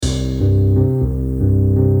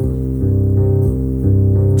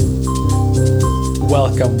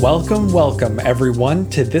Welcome, everyone,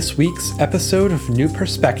 to this week's episode of New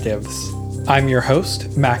Perspectives. I'm your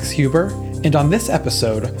host, Max Huber, and on this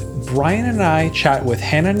episode, Brian and I chat with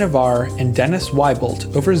Hannah Navarre and Dennis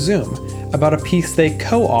Weibolt over Zoom about a piece they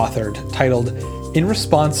co-authored titled In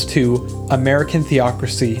Response to American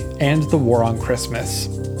Theocracy and the War on Christmas.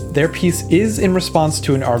 Their piece is in response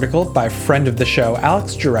to an article by friend of the show,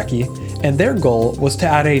 Alex Jarecki, and their goal was to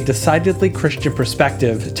add a decidedly Christian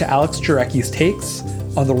perspective to Alex Jarecki's takes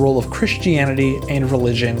on the role of Christianity and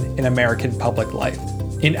religion in American public life.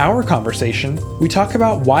 In our conversation, we talk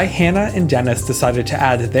about why Hannah and Dennis decided to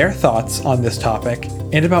add their thoughts on this topic,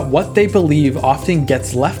 and about what they believe often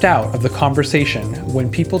gets left out of the conversation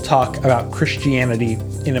when people talk about Christianity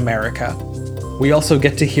in America. We also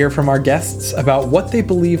get to hear from our guests about what they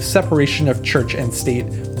believe separation of church and state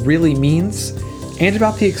really means, and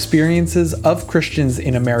about the experiences of Christians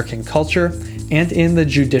in American culture and in the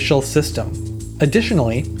judicial system.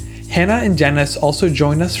 Additionally, Hannah and Dennis also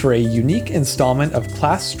join us for a unique installment of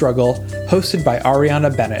Class Struggle hosted by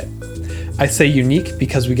Ariana Bennett. I say unique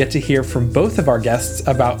because we get to hear from both of our guests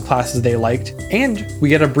about classes they liked, and we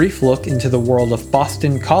get a brief look into the world of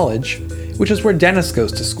Boston College, which is where Dennis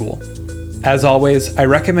goes to school. As always, I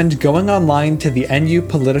recommend going online to the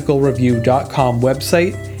nupoliticalreview.com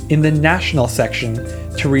website in the national section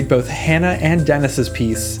to read both Hannah and Dennis's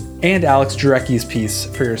piece and Alex Jarecki's piece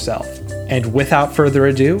for yourself. And without further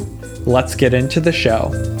ado, let's get into the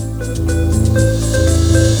show.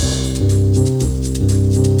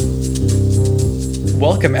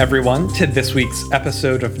 Welcome everyone to this week's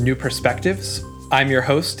episode of New Perspectives. I'm your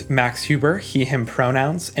host, Max Huber, he, him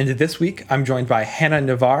pronouns, and this week I'm joined by Hannah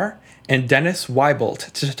Navarre and Dennis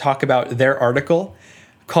Weibolt to talk about their article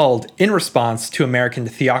called In Response to American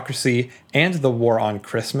Theocracy and the War on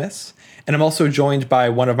Christmas. And I'm also joined by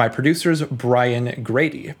one of my producers, Brian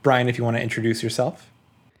Grady. Brian, if you want to introduce yourself.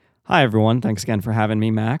 Hi, everyone. Thanks again for having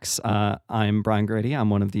me, Max. I'm Brian Grady.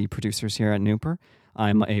 I'm one of the producers here at Nooper.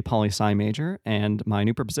 I'm a poli-sci major, and my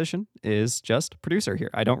Nooper position is just producer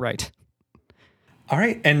here. I don't write. All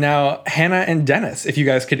right. And now, Hannah and Dennis, if you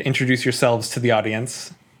guys could introduce yourselves to the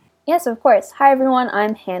audience. Yes, of course. Hi, everyone.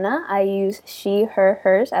 I'm Hannah. I use she, her,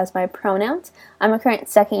 hers as my pronouns. I'm a current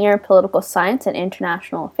second-year political science and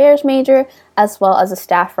international affairs major, as well as a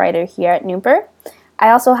staff writer here at Nooper.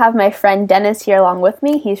 I also have my friend Dennis here along with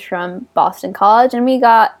me. He's from Boston College, and we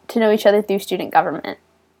got to know each other through student government.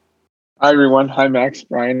 Hi, everyone. Hi, Max,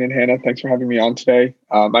 Brian, and Hannah. Thanks for having me on today.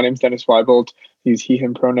 My name's Dennis Weibolt. Use he,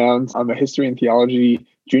 him pronouns. I'm a history and theology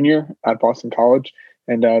junior at Boston College,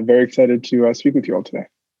 and very excited to speak with you all today.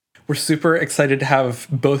 We're super excited to have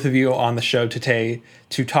both of you on the show today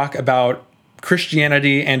to talk about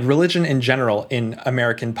Christianity and religion in general in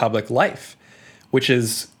American public life, which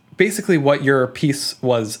is basically what your piece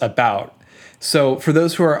was about. So for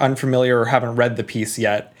those who are unfamiliar or haven't read the piece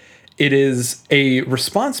yet, it is a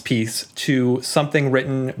response piece to something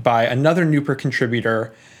written by another Nooper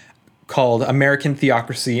contributor called American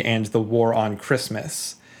Theocracy and the War on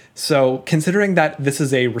Christmas. So considering that this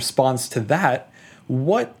is a response to that,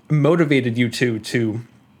 what motivated you two to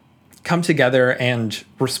come together and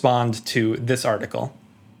respond to this article?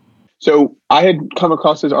 So I had come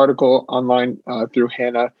across this article online through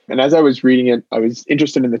Hannah, and as I was reading it, I was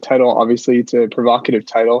interested in the title. Obviously, it's a provocative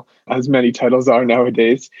title, as many titles are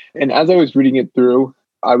nowadays. And as I was reading it through,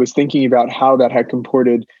 I was thinking about how that had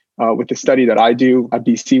comported with the study that I do at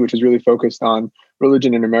BC, which is really focused on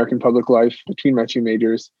religion and American public life between my two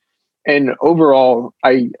majors. And overall,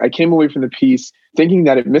 I came away from the piece thinking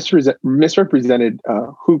that it misrepresented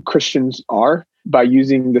who Christians are by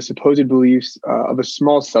using the supposed beliefs of a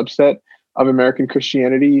small subset of American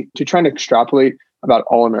Christianity to try and extrapolate about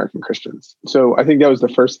all American Christians. So I think that was the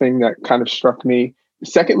first thing that kind of struck me.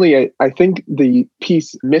 Secondly, I think the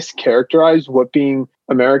piece mischaracterized what being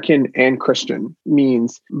American and Christian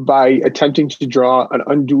means by attempting to draw an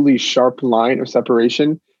unduly sharp line of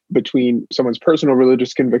separation between someone's personal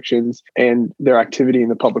religious convictions and their activity in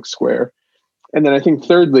the public square. And then I think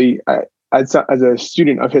thirdly, as a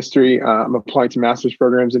student of history, I'm applying to master's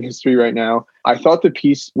programs in history right now. I thought the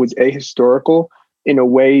piece was ahistorical in a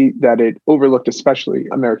way that it overlooked especially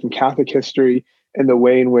American Catholic history and the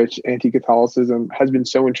way in which anti-Catholicism has been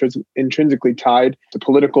so intrinsically tied to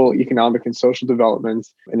political, economic, and social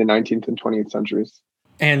developments in the 19th and 20th centuries.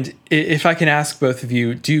 And if I can ask both of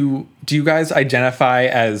you, do you guys identify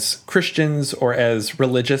as Christians or as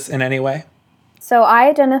religious in any way? So I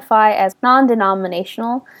identify as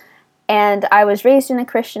non-denominational, and I was raised in a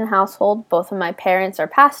Christian household. Both of my parents are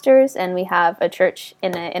pastors, and we have a church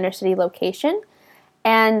in an inner city location.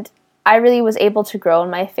 And I really was able to grow in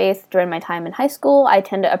my faith during my time in high school. I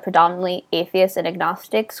attended a predominantly atheist and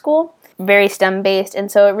agnostic school, very STEM-based,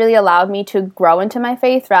 and so it really allowed me to grow into my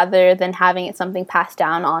faith rather than having it something passed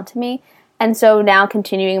down onto me. And so now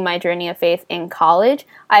continuing my journey of faith in college,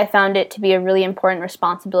 I found it to be a really important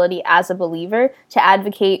responsibility as a believer to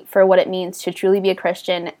advocate for what it means to truly be a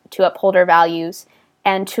Christian, to uphold our values,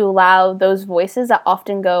 and to allow those voices that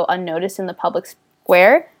often go unnoticed in the public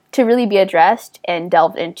square to really be addressed and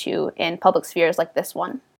delved into in public spheres like this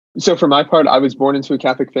one. So for my part, I was born into a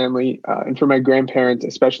Catholic family, and for my grandparents,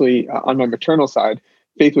 especially on my maternal side,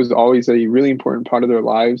 faith was always a really important part of their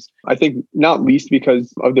lives. I think not least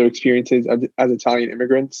because of their experiences as Italian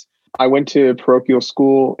immigrants. I went to parochial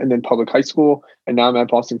school and then public high school, and now I'm at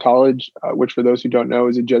Boston College, which for those who don't know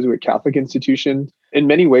is a Jesuit Catholic institution. In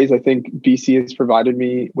many ways, I think BC has provided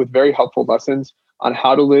me with very helpful lessons on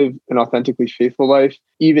how to live an authentically faithful life,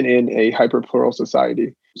 even in a hyper-plural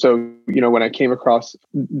society. So, when I came across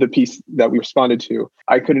the piece that we responded to,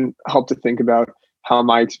 I couldn't help to think about how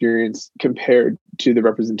my experience compared to the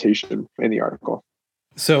representation in the article.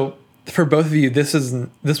 So for both of you, this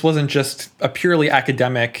wasn't just a purely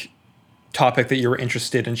academic topic that you were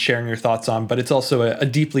interested in sharing your thoughts on, but it's also a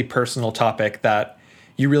deeply personal topic that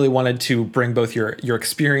you really wanted to bring both your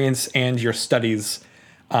experience and your studies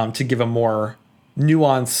to give a more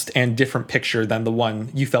nuanced and different picture than the one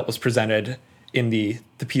you felt was presented in the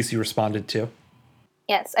piece you responded to.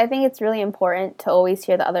 Yes, I think it's really important to always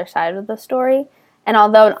hear the other side of the story. And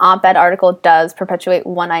although an op-ed article does perpetuate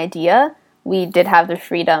one idea, we did have the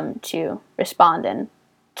freedom to respond and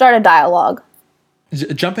start a dialogue.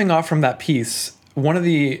 Jumping off from that piece, one of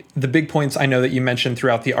the big points I know that you mentioned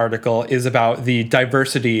throughout the article is about the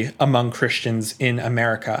diversity among Christians in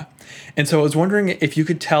America. And so I was wondering if you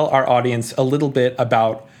could tell our audience a little bit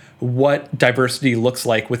about what diversity looks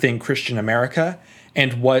like within Christian America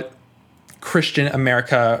and what Christian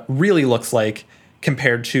America really looks like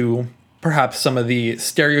compared to perhaps some of the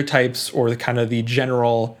stereotypes or the kind of the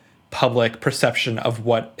general public perception of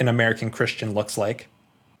what an American Christian looks like.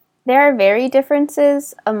 There are very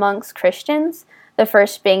differences amongst Christians, the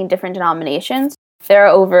first being different denominations. There are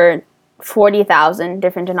over 40,000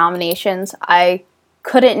 different denominations. I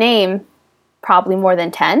couldn't name probably more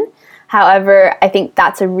than 10. However, I think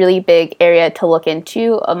that's a really big area to look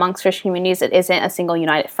into. Amongst Christian communities, it isn't a single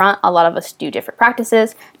united front. A lot of us do different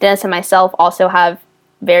practices. Dennis and myself also have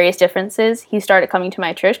various differences. He started coming to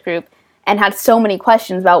my church group and had so many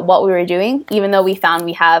questions about what we were doing, even though we found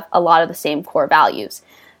we have a lot of the same core values.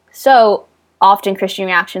 So often Christian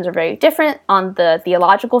reactions are very different on the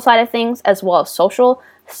theological side of things as well as social.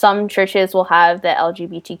 Some churches will have the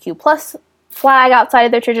LGBTQ plus flag outside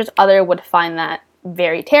of their churches. Others would find that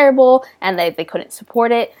very terrible and they couldn't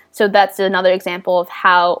support it. So that's another example of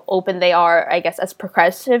how open they are, I guess, as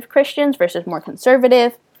progressive Christians versus more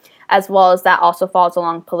conservative, as well as that also falls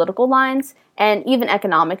along political lines and even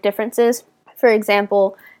economic differences. For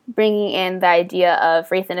example, bringing in the idea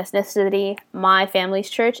of race and ethnicity, my family's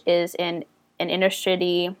church is in an inner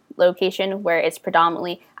city location where it's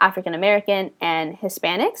predominantly African American and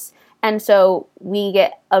Hispanics. And so we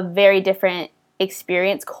get a very different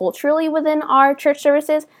experience culturally within our church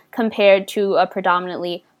services compared to a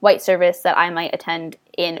predominantly white service that I might attend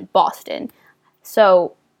in Boston.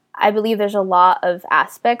 So I believe there's a lot of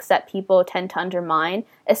aspects that people tend to undermine,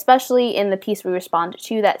 especially in the piece we responded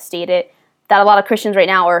to that stated that a lot of Christians right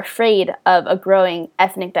now are afraid of a growing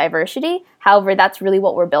ethnic diversity. However, that's really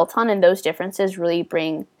what we're built on, and those differences really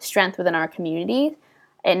bring strength within our community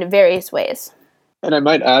in various ways. And I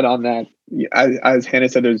might add on that, as Hannah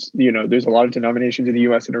said, there's a lot of denominations in the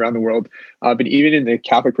U.S. and around the world, but even in the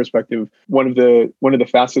Catholic perspective, one of the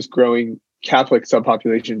fastest growing Catholic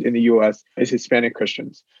subpopulations in the U.S. is Hispanic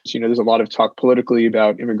Christians. So, there's a lot of talk politically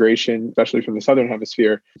about immigration, especially from the Southern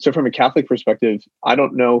Hemisphere. So from a Catholic perspective, I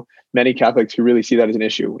don't know many Catholics who really see that as an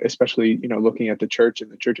issue, especially, looking at the church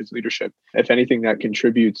and the church's leadership. If anything, that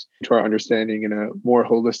contributes to our understanding and a more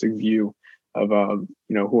holistic view of,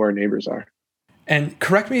 who our neighbors are. And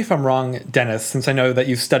correct me if I'm wrong, Dennis, since I know that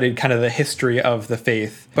you've studied kind of the history of the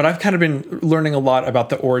faith, but I've kind of been learning a lot about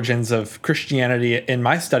the origins of Christianity in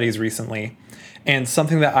my studies recently. And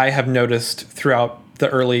something that I have noticed throughout the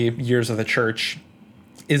early years of the church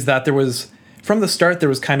is that from the start, there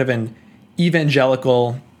was kind of an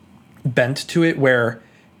evangelical bent to it where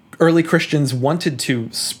early Christians wanted to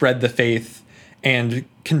spread the faith and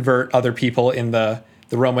convert other people in the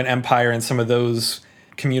Roman Empire and some of those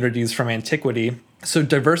communities from antiquity. So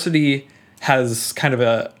diversity has kind of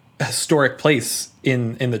a historic place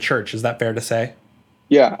in the church. Is that fair to say?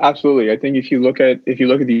 Yeah, absolutely. I think if you look at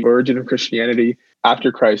the origin of Christianity,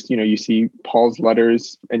 after Christ, you see Paul's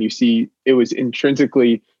letters and you see it was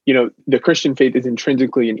intrinsically, the Christian faith is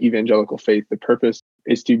intrinsically an evangelical faith. The purpose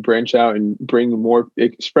is to branch out and bring more,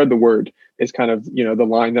 spread the word is kind of, the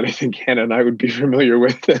line that I think Hannah and I would be familiar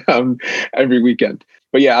with every weekend.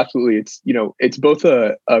 But yeah, absolutely. It's both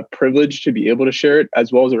a privilege to be able to share it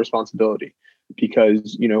as well as a responsibility.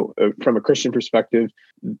 Because, from a Christian perspective,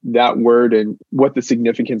 that word and what the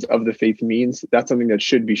significance of the faith means, that's something that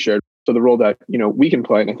should be shared. So the role that, we can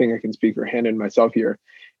play, and I think I can speak for Hannah and myself here,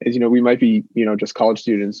 is, we might be, just college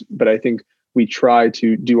students, but I think we try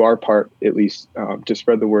to do our part, at least, to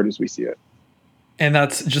spread the word as we see it. And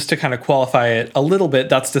that's just to kind of qualify it a little bit.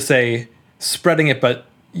 That's to say spreading it, but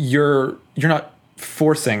you're not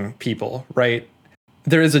forcing people, right?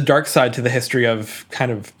 There is a dark side to the history of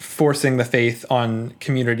kind of forcing the faith on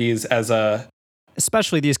communities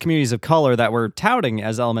especially these communities of color that we're touting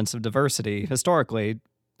as elements of diversity. Historically,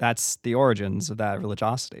 that's the origins of that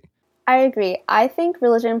religiosity. I agree. I think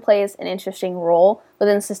religion plays an interesting role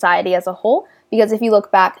within society as a whole, because if you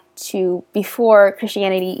look back to before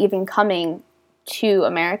Christianity even coming to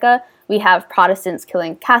America, we have Protestants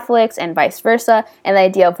killing Catholics and vice versa, and the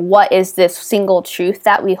idea of what is this single truth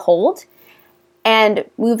that we hold. And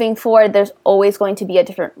moving forward, there's always going to be a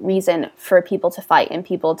different reason for people to fight and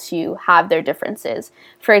people to have their differences.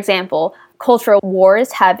 For example, cultural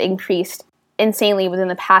wars have increased insanely within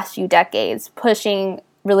the past few decades. Pushing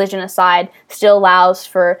religion aside still allows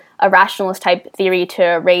for a rationalist type theory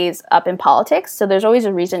to raise up in politics. So there's always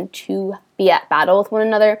a reason to be at battle with one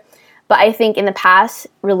another. But I think in the past,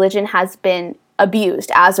 religion has been abused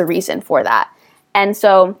as a reason for that. And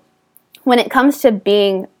so when it comes to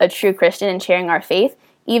being a true Christian and sharing our faith,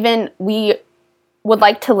 even we would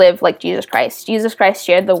like to live like Jesus Christ. Jesus Christ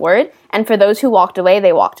shared the word, and for those who walked away,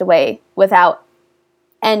 they walked away without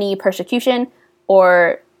any persecution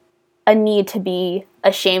or a need to be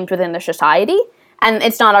ashamed within their society. And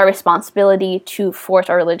it's not our responsibility to force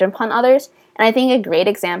our religion upon others. And I think a great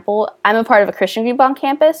example, I'm a part of a Christian group on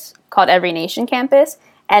campus called Every Nation Campus,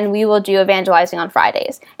 and we will do evangelizing on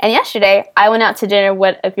Fridays. And yesterday, I went out to dinner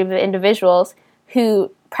with a group of individuals who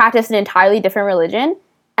practice an entirely different religion,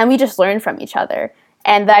 and we just learned from each other.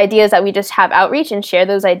 And the idea is that we just have outreach and share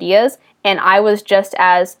those ideas, and I was just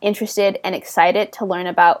as interested and excited to learn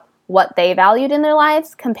about what they valued in their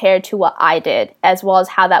lives compared to what I did, as well as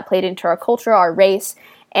how that played into our culture, our race,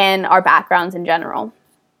 and our backgrounds in general.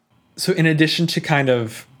 So in addition to kind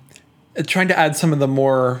of trying to add some of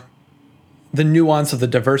the nuance of the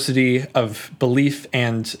diversity of belief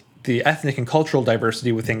and the ethnic and cultural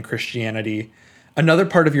diversity within Christianity, another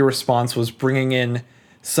part of your response was bringing in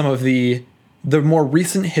some of the more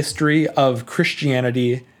recent history of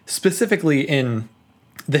Christianity, specifically in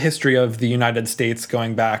the history of the United States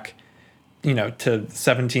going back, to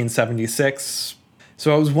 1776.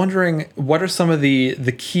 So I was wondering, what are some of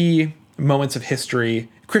the key moments of history,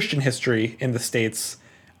 Christian history in the States,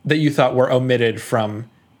 that you thought were omitted from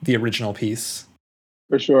the original piece?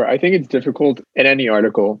 For sure. I think it's difficult in any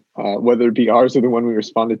article, whether it be ours or the one we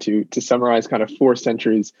responded to summarize kind of 4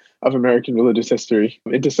 centuries of American religious history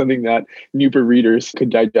into something that Newper readers could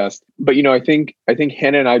digest. But, I think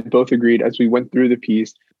Hannah and I both agreed as we went through the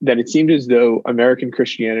piece that it seemed as though American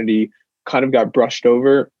Christianity kind of got brushed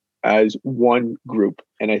over as one group.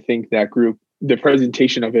 And I think that group, the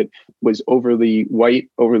presentation of it was overly white,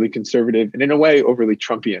 overly conservative, and in a way, overly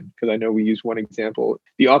Trumpian, because I know we use one example.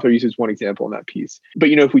 The author uses one example in that piece. But,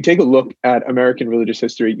 if we take a look at American religious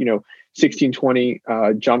history, 1620,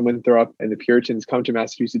 John Winthrop and the Puritans come to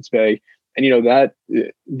Massachusetts Bay. And, that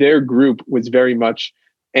their group was very much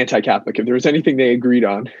anti-Catholic. If there was anything they agreed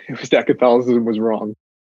on, it was that Catholicism was wrong.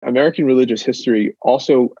 American religious history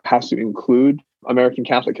also has to include American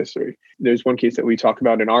Catholic history. There's one case that we talk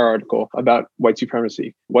about in our article about white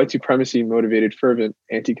supremacy. White supremacy motivated fervent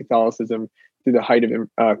anti-Catholicism through the height of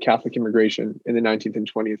Catholic immigration in the 19th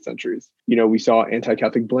and 20th centuries. We saw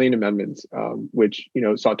anti-Catholic Blaine amendments, which,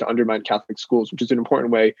 sought to undermine Catholic schools, which is an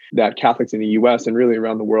important way that Catholics in the US and really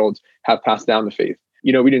around the world have passed down the faith.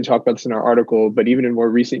 We didn't talk about this in our article, but even in more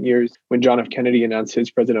recent years, when John F. Kennedy announced his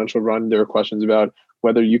presidential run, there were questions about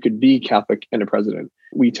whether you could be Catholic and a president.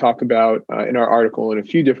 We talk about in our article in a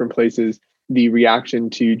few different places, the reaction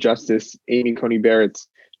to Justice Amy Coney Barrett's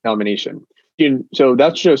nomination. And so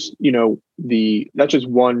that's just, the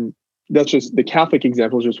Catholic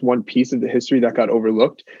example is just one piece of the history that got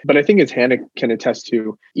overlooked. But I think as Hannah can attest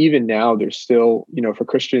to, even now, there's still, for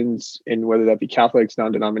Christians, and whether that be Catholics,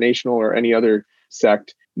 non-denominational, or any other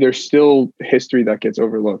sect, there's still history that gets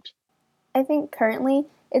overlooked. I think currently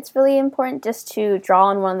it's really important just to draw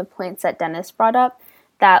on one of the points that Dennis brought up,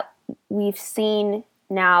 that we've seen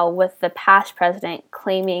now with the past president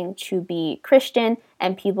claiming to be Christian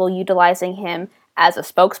and people utilizing him as a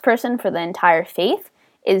spokesperson for the entire faith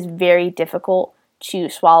is very difficult to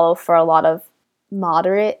swallow for a lot of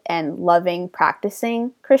moderate and loving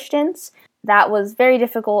practicing Christians. That was very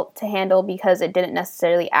difficult to handle because it didn't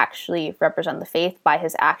necessarily actually represent the faith by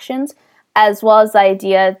his actions, as well as the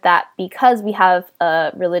idea that because we have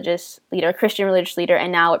a religious leader, a Christian religious leader,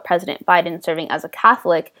 and now with President Biden serving as a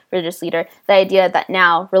Catholic religious leader, the idea that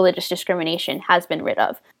now religious discrimination has been rid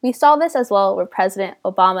of. We saw this as well with President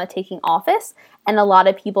Obama taking office, and a lot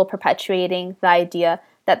of people perpetuating the idea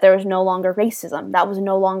that there was no longer racism, that was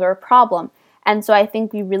no longer a problem. And so I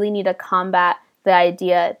think we really need to combat the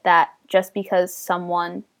idea that just because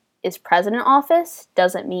someone is president in office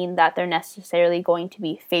doesn't mean that they're necessarily going to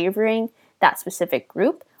be favoring that specific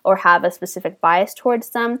group or have a specific bias towards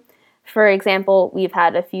them. For example, we've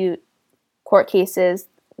had a few court cases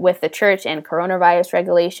with the church and coronavirus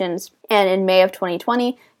regulations. And in May of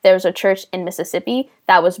 2020, there was a church in Mississippi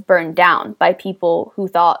that was burned down by people who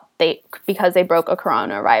thought because they broke a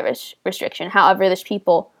coronavirus restriction. However, there's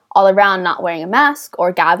people all around not wearing a mask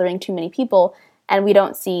or gathering too many people, and we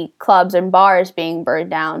don't see clubs and bars being burned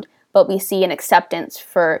down, but we see an acceptance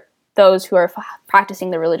for those who are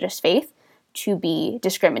practicing the religious faith to be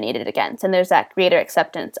discriminated against. And there's that greater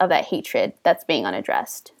acceptance of that hatred that's being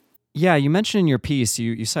unaddressed. Yeah, you mentioned in your piece,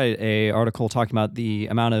 you cited an article talking about the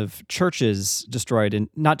amount of churches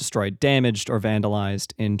damaged or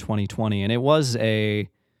vandalized in 2020. And it was a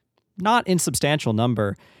not insubstantial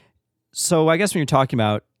number. So I guess when you're talking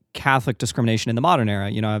about Catholic discrimination in the modern era,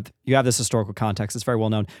 you have this historical context. It's very well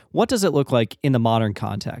known. What does it look like in the modern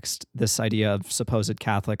context, this idea of supposed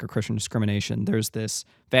Catholic or Christian discrimination? There's this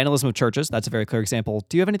vandalism of churches. That's a very clear example.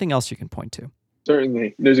 Do you have anything else you can point to?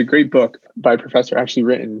 Certainly. There's a great book by a professor at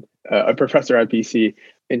BC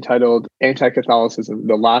entitled Anti-Catholicism,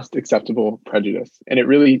 The Last Acceptable Prejudice. And it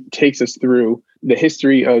really takes us through the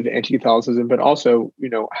history of anti-Catholicism, but also,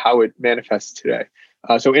 how it manifests today.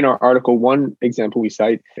 So in our article, one example we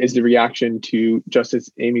cite is the reaction to Justice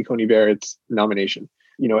Amy Coney Barrett's nomination.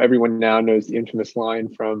 Everyone now knows the infamous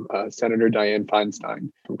line from Senator Dianne Feinstein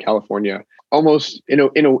from California, almost in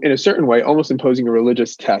a certain way, almost imposing a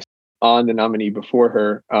religious test on the nominee before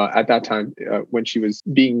her at that time when she was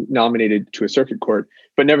being nominated to a circuit court.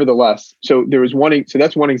 But nevertheless, so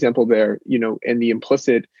that's one example there, and the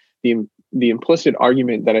implicit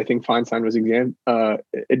argument that I think Feinstein was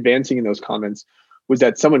advancing in those comments was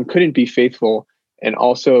that someone couldn't be faithful and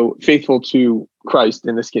also faithful to Christ,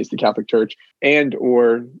 in this case, the Catholic Church, and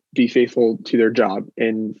or be faithful to their job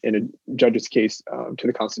in a judge's case to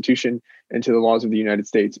the Constitution and to the laws of the United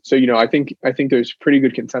States. So, I think there's pretty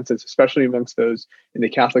good consensus, especially amongst those in the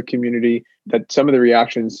Catholic community, that some of the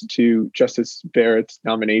reactions to Justice Barrett's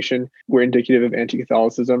nomination were indicative of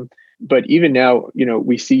anti-Catholicism. But even now,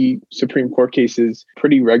 we see Supreme Court cases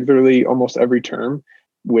pretty regularly, almost every term,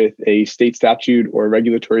 with a state statute or a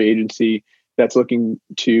regulatory agency that's looking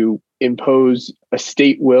to impose a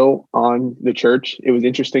state will on the church. It was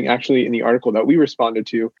interesting, actually, in the article that we responded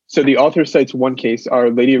to. So the author cites one case,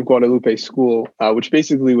 Our Lady of Guadalupe School, which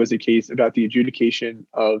basically was a case about the adjudication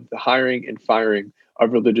of the hiring and firing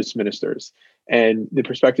of religious ministers. And the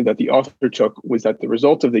perspective that the author took was that the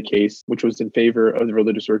result of the case, which was in favor of the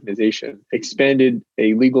religious organization, expanded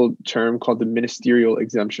a legal term called the ministerial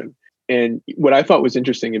exemption. And what I thought was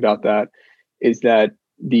interesting about that is that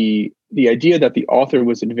the idea that the author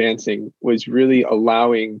was advancing was really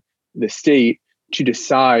allowing the state to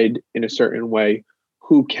decide in a certain way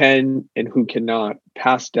who can and who cannot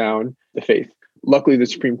pass down the faith. Luckily, the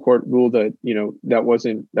Supreme Court ruled that that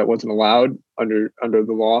wasn't allowed under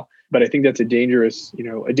the law. But I think that's a dangerous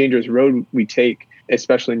road we take,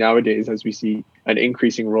 especially nowadays as we see an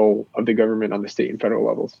increasing role of the government on the state and federal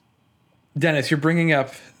levels. Dennis, you're bringing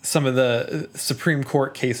up some of the Supreme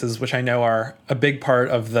Court cases, which I know are a big part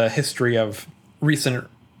of the history of recent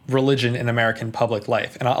religion in American public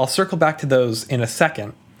life. And I'll circle back to those in a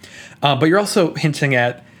second. But you're also hinting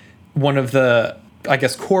at one of the, I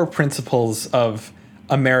guess, core principles of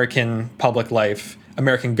American public life,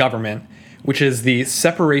 American government, which is the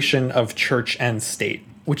separation of church and state,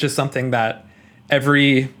 which is something that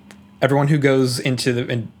everyone who goes into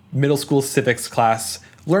the middle school civics class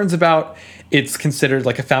learns about. It's considered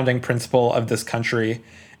like a founding principle of this country,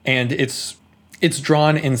 and it's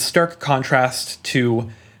drawn in stark contrast to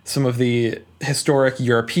some of the historic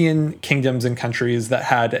European kingdoms and countries that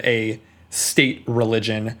had a state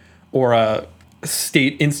religion or a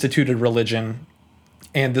state instituted religion,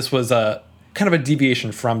 and this was a kind of a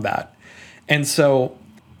deviation from that. And so,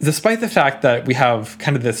 despite the fact that we have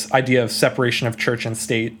kind of this idea of separation of church and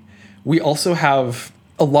state, we also have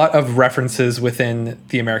a lot of references within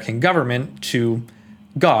the American government to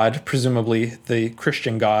God, presumably the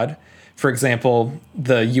Christian God. For example,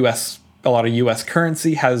 a lot of US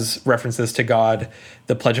currency has references to God.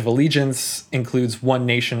 The Pledge of Allegiance includes one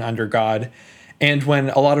nation under God. And when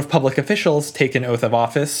a lot of public officials take an oath of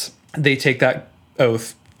office, they take that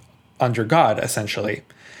oath under God, essentially.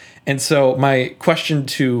 And so my question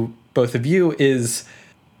to both of you is,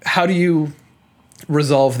 how do you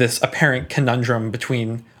resolve this apparent conundrum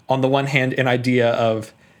between, on the one hand, an idea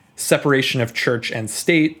of separation of church and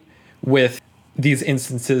state with these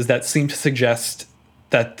instances that seem to suggest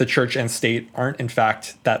that the church and state aren't in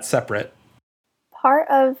fact that separate? Part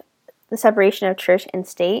of the separation of church and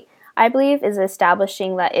state, I believe, is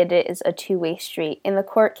establishing that it is a two-way street. In the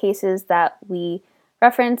court cases that we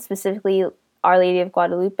referenced, specifically Our Lady of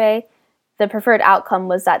Guadalupe, the preferred outcome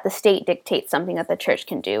was that the state dictates something that the church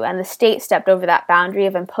can do, and the state stepped over that boundary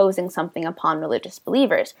of imposing something upon religious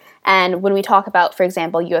believers. And when we talk about, for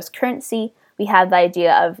example, U.S. currency, we have the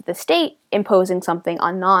idea of the state imposing something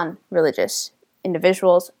on non-religious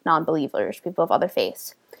individuals, non-believers, people of other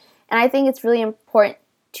faiths. And I think it's really important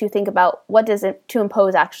to think about, what does it to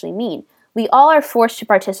impose actually mean? We all are forced to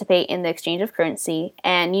participate in the exchange of currency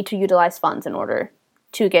and need to utilize funds in order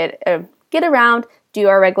to get around, do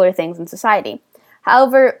our regular things in society.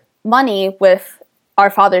 However, money with our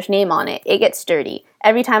Father's name on it, it gets dirty.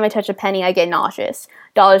 Every time I touch a penny, I get nauseous.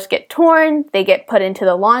 Dollars get torn, they get put into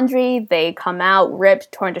the laundry, they come out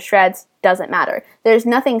ripped, torn to shreds, doesn't matter. There's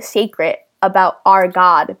nothing sacred about our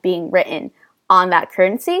God being written on that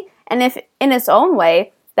currency. And if in its own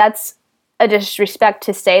way, that's a disrespect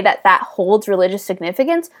to say that that holds religious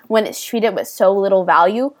significance when it's treated with so little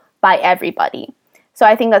value by everybody. So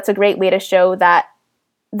I think that's a great way to show that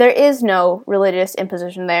there is no religious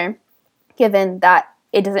imposition there, given that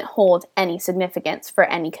it doesn't hold any significance for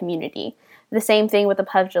any community. The same thing with the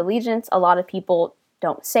Pledge of Allegiance. A lot of people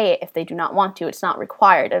don't say it if they do not want to. It's not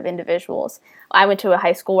required of individuals. I went to a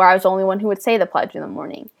high school where I was the only one who would say the pledge in the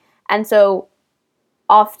morning. And so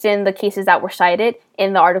often the cases that were cited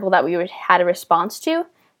in the article that we had a response to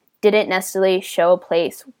didn't necessarily show a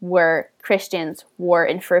place where Christians were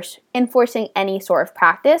enforcing any sort of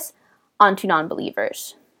practice onto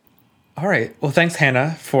non-believers. All right. Well, thanks,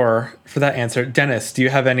 Hannah, for that answer. Dennis, do you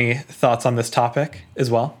have any thoughts on this topic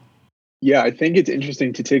as well? Yeah, I think it's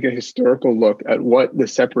interesting to take a historical look at what the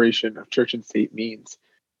separation of church and state means.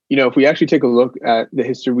 If we actually take a look at the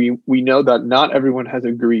history, we know that not everyone has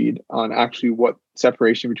agreed on actually what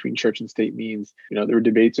separation between church and state means. There were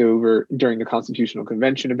debates during the Constitutional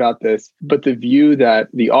Convention about this, but the view that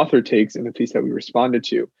the author takes in the piece that we responded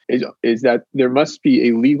to is that there must be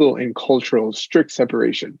a legal and cultural strict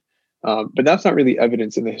separation. But that's not really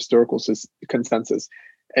evidence in the historical consensus.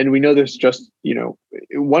 And we know this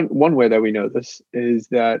one way that we know this is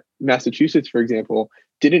that Massachusetts, for example,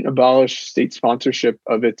 didn't abolish state sponsorship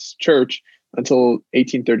of its church until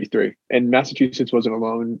 1833. And Massachusetts wasn't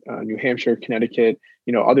alone. New Hampshire, Connecticut,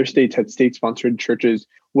 other states had state-sponsored churches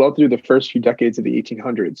well through the first few decades of the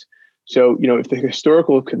 1800s. So, if the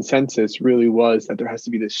historical consensus really was that there has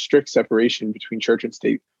to be this strict separation between church and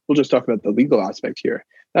state, we'll just talk about the legal aspect here.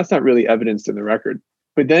 That's not really evidenced in the record.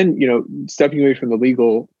 But then, stepping away from the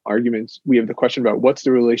legal arguments, we have the question about what's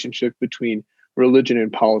the relationship between religion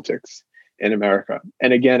and politics in America.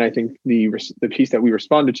 And again, I think the piece that we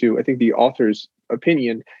responded to, I think the author's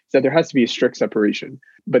opinion is that there has to be a strict separation.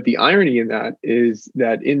 But the irony in that is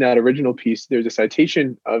that in that original piece, there's a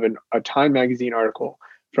citation of a Time magazine article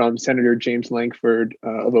from Senator James Lankford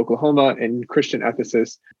of Oklahoma and Christian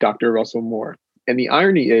ethicist Dr. Russell Moore. And the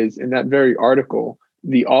irony is, in that very article,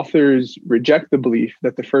 the authors reject the belief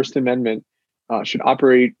that the First Amendment should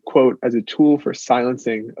operate, quote, as a tool for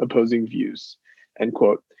silencing opposing views, end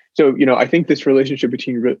quote. So, I think this relationship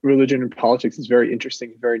between religion and politics is very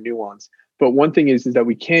interesting, very nuanced. But one thing is that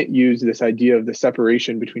we can't use this idea of the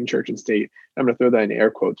separation between church and state. I'm going to throw that in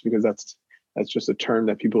air quotes because that's just a term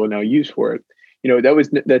that people now use for it.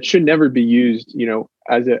 That should never be used,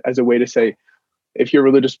 as a way to say, if you're a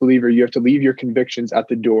religious believer, you have to leave your convictions at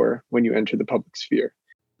the door when you enter the public sphere.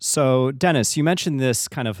 So, Dennis, you mentioned this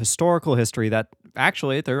kind of historical history that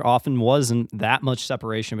actually there often wasn't that much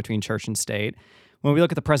separation between church and state. When we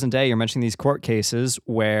look at the present day, you're mentioning these court cases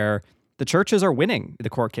where the churches are winning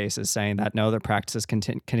the court cases, saying that no, their practices can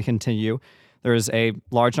continue. There's a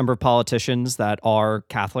large number of politicians that are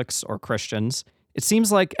Catholics or Christians. It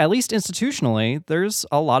seems like, at least institutionally, there's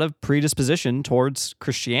a lot of predisposition towards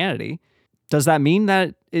Christianity. Does that mean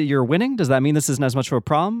that you're winning? Does that mean this isn't as much of a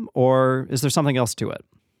problem? Or is there something else to it?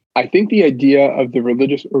 I think the idea of the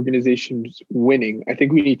religious organizations winning, I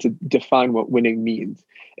think we need to define what winning means.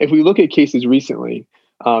 If we look at cases recently,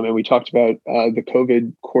 and we talked about the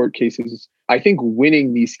COVID court cases. I think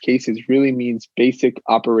winning these cases really means basic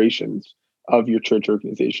operations of your church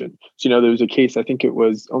organization. So, there was a case, I think it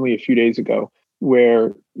was only a few days ago,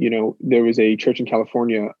 where, there was a church in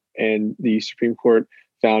California and the Supreme Court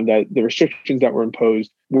found that the restrictions that were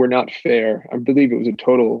imposed were not fair. I believe it was a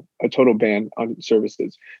total ban on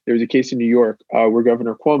services. There was a case in New York where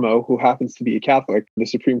Governor Cuomo, who happens to be a Catholic, the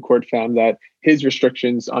Supreme Court found that his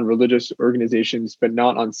restrictions on religious organizations, but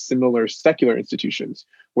not on similar secular institutions,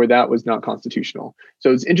 where that was not constitutional.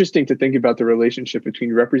 So it's interesting to think about the relationship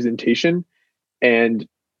between representation and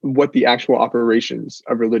what the actual operations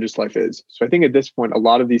of religious life is. So I think at this point, a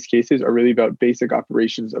lot of these cases are really about basic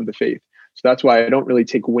operations of the faith. So that's why I don't really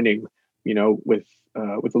take winning, with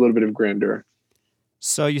a little bit of grandeur.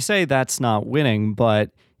 So you say that's not winning,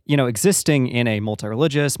 but, existing in a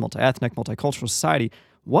multi-religious, multi-ethnic, multicultural society,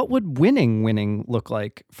 what would winning look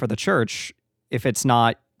like for the church if it's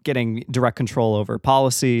not getting direct control over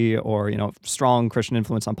policy or, strong Christian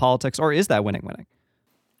influence on politics? Or is that winning?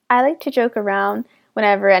 I like to joke around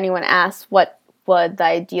whenever anyone asks what would the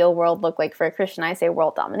ideal world look like for a Christian, I say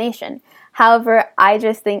world domination. However, I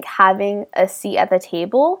just think having a seat at the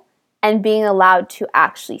table and being allowed to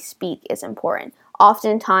actually speak is important.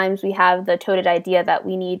 Oftentimes, we have the toted idea that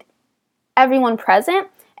we need everyone present,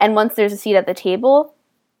 and once there's a seat at the table,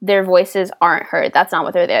 their voices aren't heard. That's not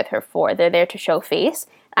what they're there for. They're there to show face.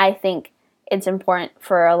 I think it's important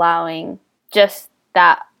for allowing just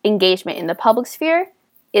that engagement in the public sphere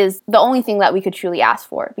is the only thing that we could truly ask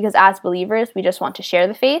for, because as believers, we just want to share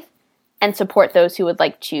the faith and support those who would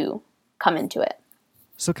like to come into it.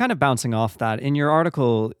 So kind of bouncing off that, in your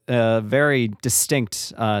article, a very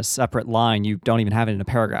distinct separate line, you don't even have it in a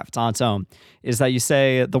paragraph, it's on its own, is that you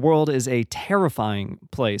say the world is a terrifying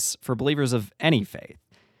place for believers of any faith.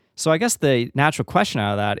 So I guess the natural question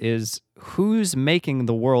out of that is, who's making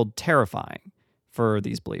the world terrifying for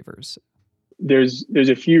these believers? There's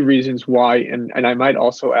a few reasons why, and I might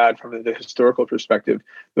also add from the historical perspective,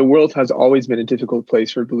 the world has always been a difficult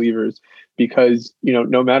place for believers because,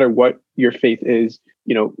 no matter what your faith is,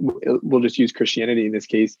 we'll just use Christianity in this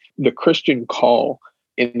case, the Christian call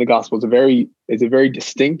in the gospel is a very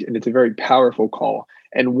distinct and it's a very powerful call,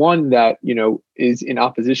 and one that, is in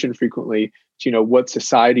opposition frequently to, what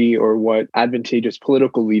society or what advantageous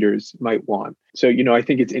political leaders might want. So, I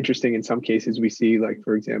think it's interesting in some cases we see, like,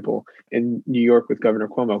 for example, in New York with Governor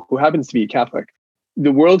Cuomo, who happens to be a Catholic.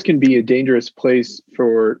 The world can be a dangerous place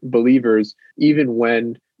for believers, even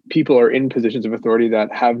when people are in positions of authority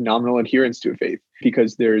that have nominal adherence to a faith,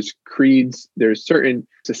 because there's creeds, there's certain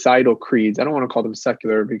societal creeds. I don't want to call them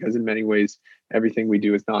secular because in many ways, everything we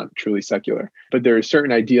do is not truly secular, but there are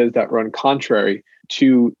certain ideas that run contrary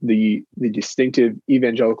to the distinctive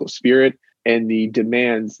evangelical spirit and the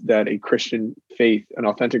demands that a Christian faith, an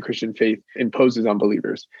authentic Christian faith, imposes on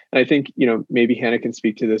believers. And I think, maybe Hannah can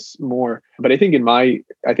speak to this more, but I think in my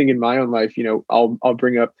own life, I'll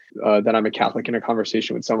bring up that I'm a Catholic in a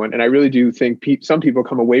conversation with someone. And I really do think some people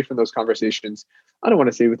come away from those conversations, I don't want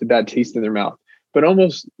to say with a bad taste in their mouth, but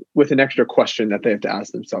almost with an extra question that they have to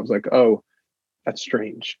ask themselves, like, oh, that's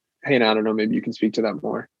strange. Hannah, I don't know, maybe you can speak to that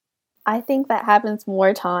more. I think that happens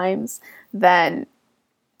more times than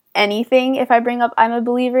anything. If I bring up I'm a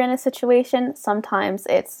believer in a situation, sometimes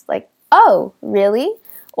it's like, oh, really?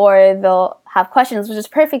 Or they'll have questions, which is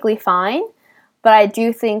perfectly fine. But I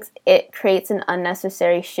do think it creates an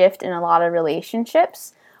unnecessary shift in a lot of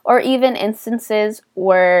relationships, or even instances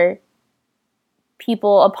where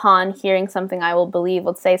people, upon hearing something I will believe,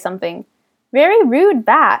 will say something very rude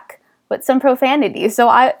back with some profanity.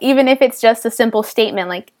 So even if it's just a simple statement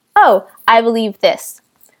like, oh, I believe this.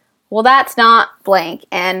 Well, that's not blank,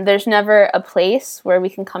 and there's never a place where we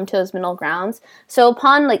can come to those middle grounds. So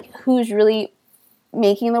upon who's really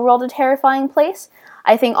making the world a terrifying place,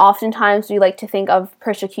 I think oftentimes we like to think of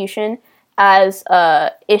persecution as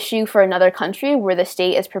a issue for another country where the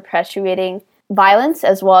state is perpetuating violence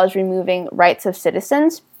as well as removing rights of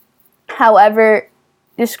citizens. However,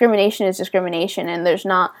 discrimination is discrimination, and there's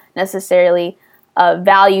not necessarily a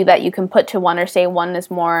value that you can put to one or say one is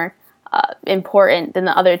more important than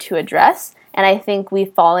the other to address. And I think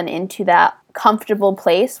we've fallen into that comfortable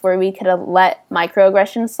place where we could have let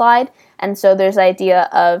microaggressions slide. And so there's the idea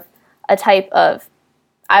of a type of,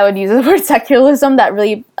 I would use the word secularism, that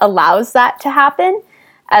really allows that to happen,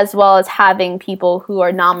 as well as having people who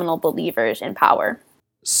are nominal believers in power.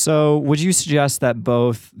 So would you suggest that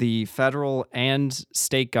both the federal and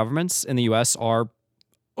state governments in the U.S. are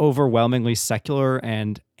overwhelmingly secular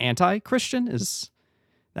and anti-Christian? Is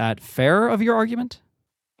that fair of your argument?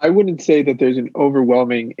 I wouldn't say that there's an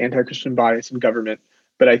overwhelming anti-Christian bias in government,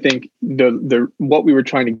 But I think the what we were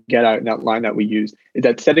trying to get at in that line that we used is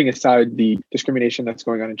that setting aside the discrimination that's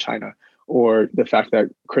going on in China, or the fact that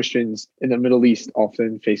Christians in the Middle East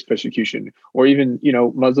often face persecution, or even,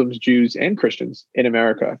 Muslims, Jews, and Christians in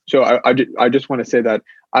America. So I just want to say that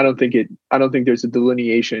I don't think there's a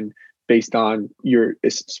delineation based on your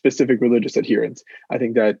specific religious adherence. I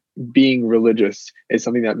think that being religious is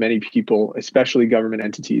something that many people, especially government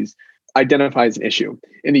entities, identify as an issue.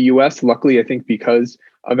 In the US, luckily, I think because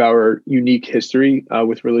of our unique history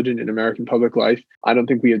with religion in American public life, I don't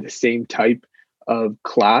think we have the same type of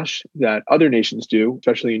clash that other nations do,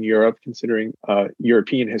 especially in Europe, considering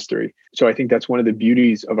European history. So I think that's one of the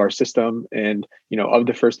beauties of our system and, of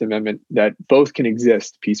the First Amendment, that both can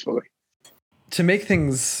exist peacefully. To make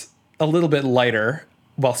things a little bit lighter,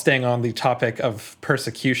 while staying on the topic of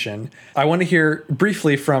persecution, I want to hear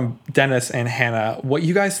briefly from Dennis and Hannah what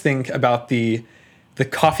you guys think about the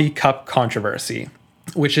coffee cup controversy,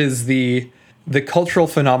 which is the cultural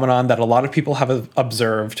phenomenon that a lot of people have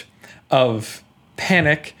observed of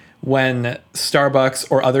panic when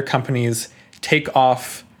Starbucks or other companies take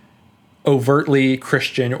off overtly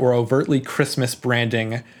Christian or overtly Christmas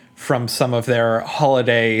branding from some of their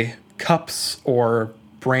holiday cups or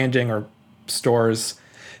branding or stores.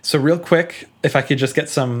 So real quick, if I could just get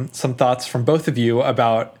some thoughts from both of you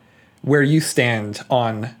about where you stand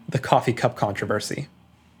on the coffee cup controversy.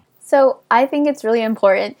 So I think it's really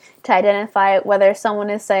important to identify whether someone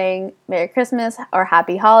is saying Merry Christmas or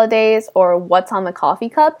Happy Holidays or what's on the coffee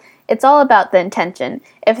cup. It's all about the intention.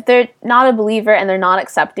 If they're not a believer and they're not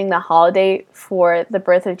accepting the holiday for the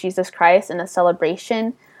birth of Jesus Christ and a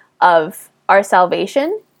celebration of our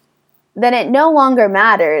salvation, then it no longer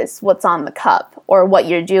matters what's on the cup or what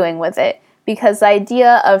you're doing with it. Because the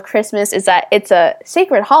idea of Christmas is that it's a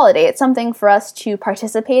sacred holiday. It's something for us to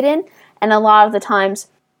participate in. And a lot of the times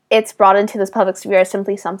it's brought into this public sphere as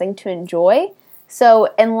simply something to enjoy.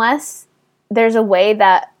 So unless there's a way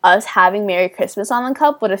that us having Merry Christmas on the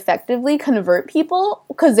cup would effectively convert people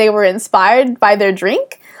because they were inspired by their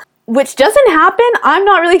drink, which doesn't happen, I'm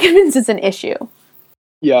not really convinced it's an issue.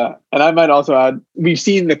 Yeah, and I might also add, we've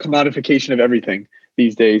seen the commodification of everything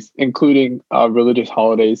these days, including religious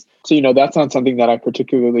holidays. So, that's not something that I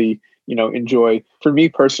particularly, enjoy. For me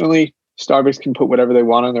personally, Starbucks can put whatever they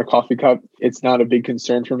want on their coffee cup. It's not a big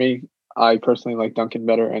concern for me. I personally like Dunkin'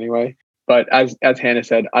 better anyway. But as Hannah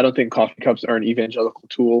said, I don't think coffee cups are an evangelical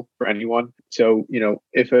tool for anyone. So,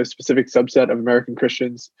 if a specific subset of American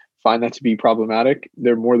Christians find that to be problematic,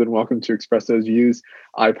 they're more than welcome to express those views.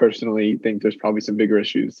 I personally think there's probably some bigger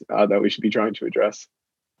issues that we should be trying to address.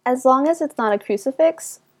 As long as it's not a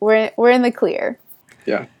crucifix, we're in the clear.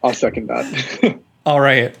 Yeah, I'll second that. All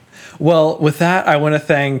right. Well, with that, I want to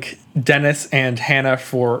thank Dennis and Hannah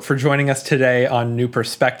for joining us today on New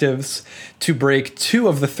Perspectives to break 2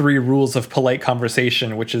 of the 3 rules of polite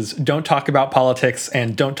conversation, which is don't talk about politics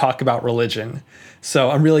and don't talk about religion.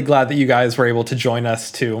 So I'm really glad that you guys were able to join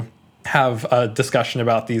us to have a discussion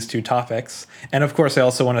about these 2 topics. And of course, I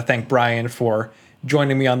also want to thank Brian for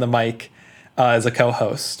joining me on the mic as a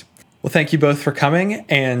co-host. Well, thank you both for coming,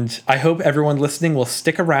 and I hope everyone listening will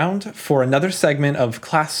stick around for another segment of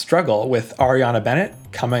Class Struggle with Ariana Bennett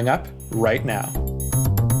coming up right now.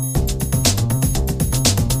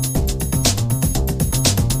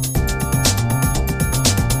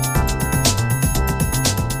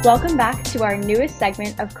 Welcome back to our newest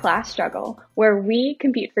segment of Class Struggle, where we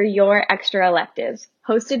compete for your extra electives,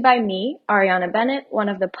 hosted by me, Ariana Bennett, one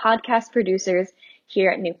of the podcast producers here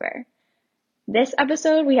at Newper. This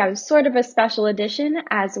episode, we have sort of a special edition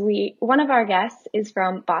as one of our guests is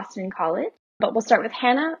from Boston College, but we'll start with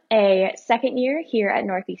Hannah, a second year here at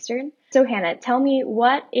Northeastern. So Hannah, tell me,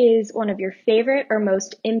 what is one of your favorite or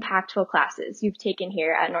most impactful classes you've taken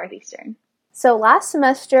here at Northeastern? So last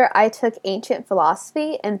semester, I took ancient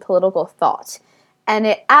philosophy and political thought, and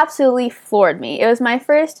it absolutely floored me. It was my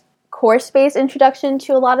first course-based introduction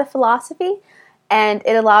to a lot of philosophy, and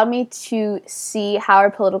it allowed me to see how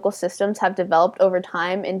our political systems have developed over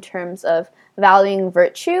time in terms of valuing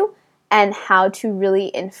virtue and how to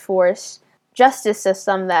really enforce justice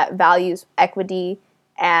system that values equity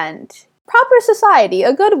and proper society,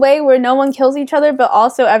 a good way where no one kills each other, but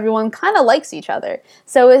also everyone kind of likes each other.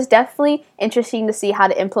 So it was definitely interesting to see how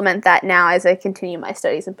to implement that now as I continue my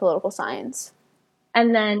studies in political science.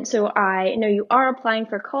 And then, so I know you are applying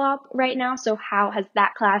for co-op right now, so how has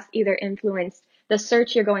that class either influenced the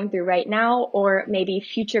search you're going through right now or maybe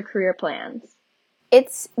future career plans?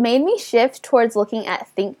 It's made me shift towards looking at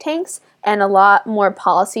think tanks and a lot more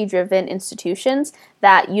policy-driven institutions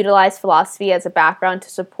that utilize philosophy as a background to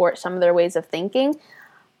support some of their ways of thinking.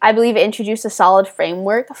 I believe it introduced a solid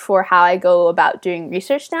framework for how I go about doing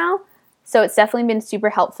research now. So it's definitely been super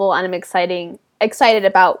helpful, and I'm excited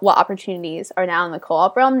about what opportunities are now in the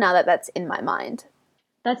co-op realm now that that's in my mind.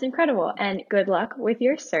 That's incredible, and good luck with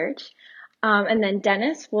your search. And then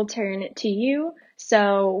Dennis, we'll turn to you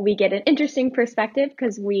so we get an interesting perspective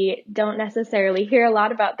because we don't necessarily hear a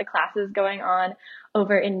lot about the classes going on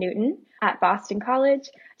over in Newton at Boston College.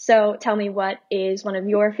 So tell me, what is one of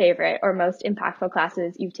your favorite or most impactful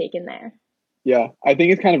classes you've taken there? Yeah, I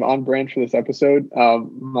think it's kind of on brand for this episode.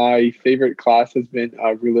 My favorite class has been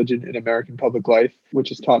Religion in American Public Life,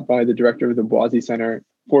 which is taught by the director of the Boise Center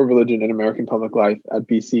for Religion in American Public Life at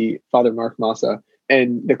BC, Father Mark Massa.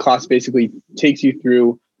 And the class basically takes you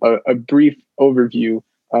through a brief overview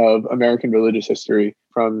of American religious history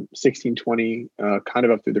from 1620 kind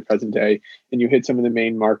of up through the present day. And you hit some of the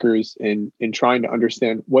main markers in trying to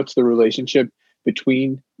understand what's the relationship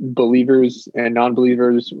between believers and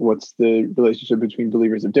non-believers, what's the relationship between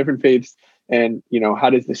believers of different faiths, and how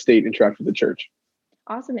does the state interact with the church.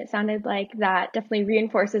 Awesome. It sounded like that definitely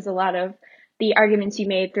reinforces a lot of the arguments you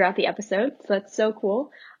made throughout the episode. So that's so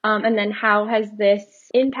cool. And then how has this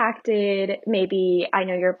impacted, maybe, I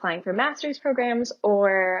know you're applying for master's programs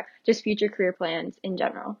or just future career plans in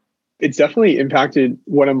general? It's definitely impacted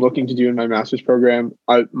what I'm looking to do in my master's program.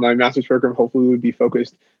 My master's program hopefully would be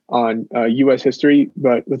focused on U.S. history,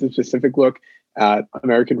 but with a specific look at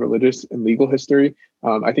American religious and legal history.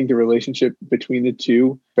 I think the relationship between the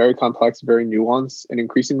two, very complex, very nuanced, and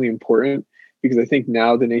increasingly important, because I think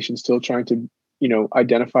now the nation's still trying to,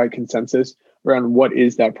 identify consensus around what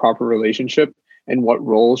is that proper relationship and what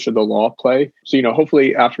role should the law play. So,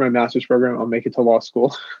 hopefully after my master's program, I'll make it to law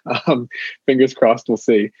school. Fingers crossed, we'll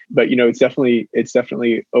see. But, it's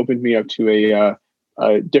definitely opened me up to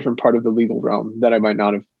a different part of the legal realm that I might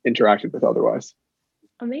not have interacted with otherwise.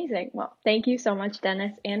 Amazing. Well, thank you so much,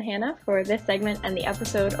 Dennis and Hannah, for this segment and the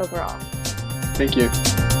episode overall. Thank you.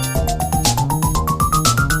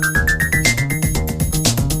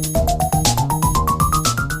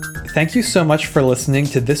 Thank you so much for listening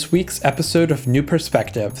to this week's episode of New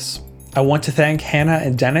Perspectives. I want to thank Hannah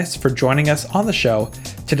and Dennis for joining us on the show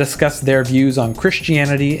to discuss their views on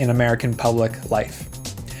Christianity in American public life.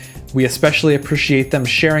 We especially appreciate them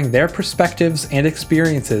sharing their perspectives and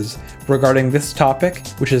experiences regarding this topic,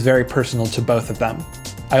 which is very personal to both of them.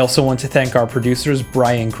 I also want to thank our producers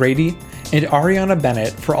Brian Grady and Ariana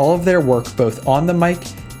Bennett for all of their work both on the mic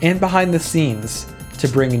and behind the scenes to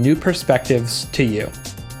bring new perspectives to you.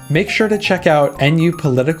 Make sure to check out NU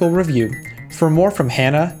Political Review for more from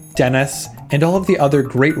Hannah, Dennis, and all of the other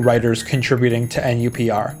great writers contributing to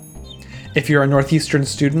NUPR. If you're a Northeastern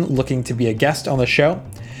student looking to be a guest on the show,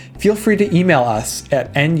 feel free to email us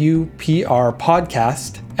at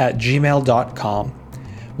nuprpodcast@gmail.com.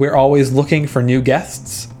 We're always looking for new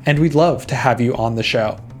guests, and we'd love to have you on the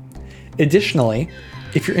show. Additionally,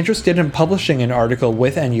 if you're interested in publishing an article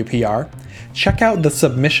with NUPR, check out the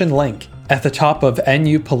submission link at the top of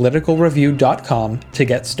nupoliticalreview.com to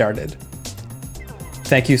get started.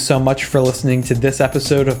 Thank you so much for listening to this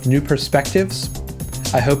episode of New Perspectives.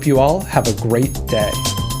 I hope you all have a great day.